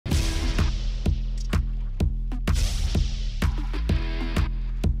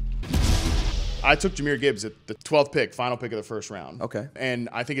I took Jahmyr Gibbs at the 12th pick, final pick of the first round. Okay. And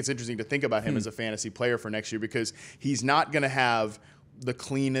I think it's interesting to think about him as a fantasy player for next year because he's not going to have the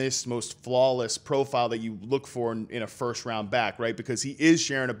cleanest, most flawless profile that you look for in a first-round back, right? Because he is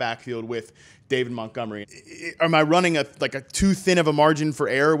sharing a backfield with David Montgomery. Am I running a too thin of a margin for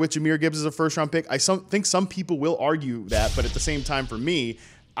error with Jahmyr Gibbs as a first-round pick? I think some people will argue that, but at the same time, for me,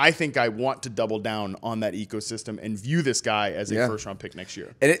 I think I want to double down on that ecosystem and view this guy as a first-round pick next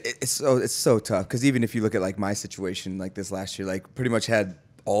year. And it's so tough because even if you look at like my situation like this last year, like pretty much had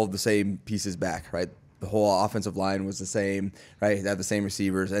all the same pieces back, right? The whole offensive line was the same, right? They had the same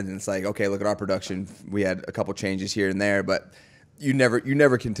receivers, and it's like, okay, look at our production. We had a couple changes here and there, but you never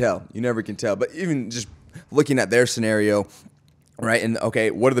can tell. You never can tell. But even just looking at their scenario, right? And okay,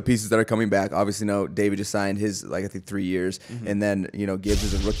 what are the pieces that are coming back? Obviously, no, David just signed his I think 3 years, and then Gibbs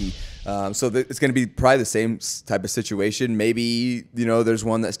is a rookie. So it's going to be probably the same type of situation. Maybe there's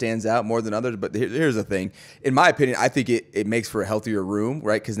one that stands out more than others. But here's the thing: in my opinion, I think it makes for a healthier room,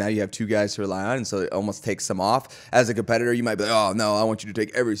 right? Because now you have two guys to rely on, and so it almost takes some off. As a competitor, you might be like, oh no, I want you to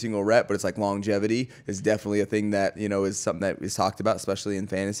take every single rep, but it's like longevity is definitely a thing that is something that is talked about, especially in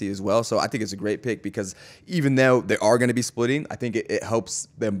fantasy as well. So I think it's a great pick because even though they are going to be splitting, I think it helps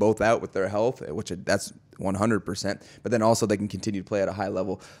them both out with their health, which that's 100%. But then also they can continue to play at a high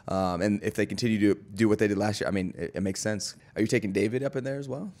level. And if they continue to do what they did last year, I mean, it makes sense. Are you taking David up in there as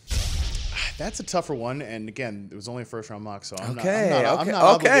well? That's a tougher one, and again, it was only a first-round mock, so I'm not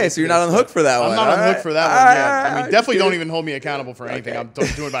okay. So you're not on the hook for that one. I'm not on the hook for that one yet. I mean, definitely don't even hold me accountable for anything. I'm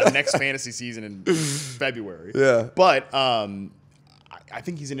doing about next fantasy season in February. Yeah. But I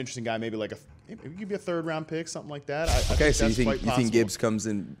think he's an interesting guy. Maybe he could be a third-round pick, something like that. So you think Gibbs comes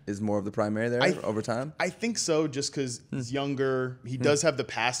in is more of the primary there over time? I think so, just because he's younger. He does have the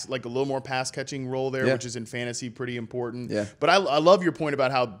pass, a little more pass-catching role there, which is in fantasy pretty important. Yeah. But I love your point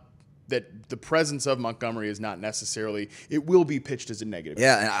about how that the presence of Montgomery is not necessarily, it will be pitched as a negative.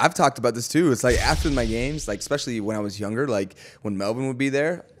 Yeah, and I've talked about this too. It's like after my games, especially when I was younger, when Melvin would be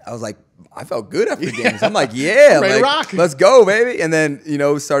there, I was like, I felt good after games. I'm like, yeah, rock. Let's go, baby. And then,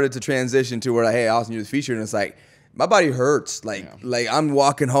 started to transition to where, hey, Austin, you're the feature. And it's like, my body hurts. I'm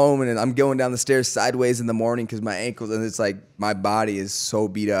walking home and I'm going down the stairs sideways in the morning because my ankles, and it's like my body is so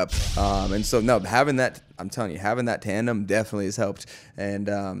beat up. And so, no, having that, I'm telling you, having that tandem definitely has helped. And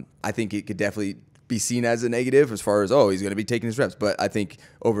I think it could definitely be seen as a negative as far as, he's going to be taking his reps. But I think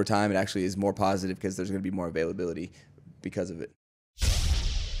over time it actually is more positive because there's going to be more availability because of it.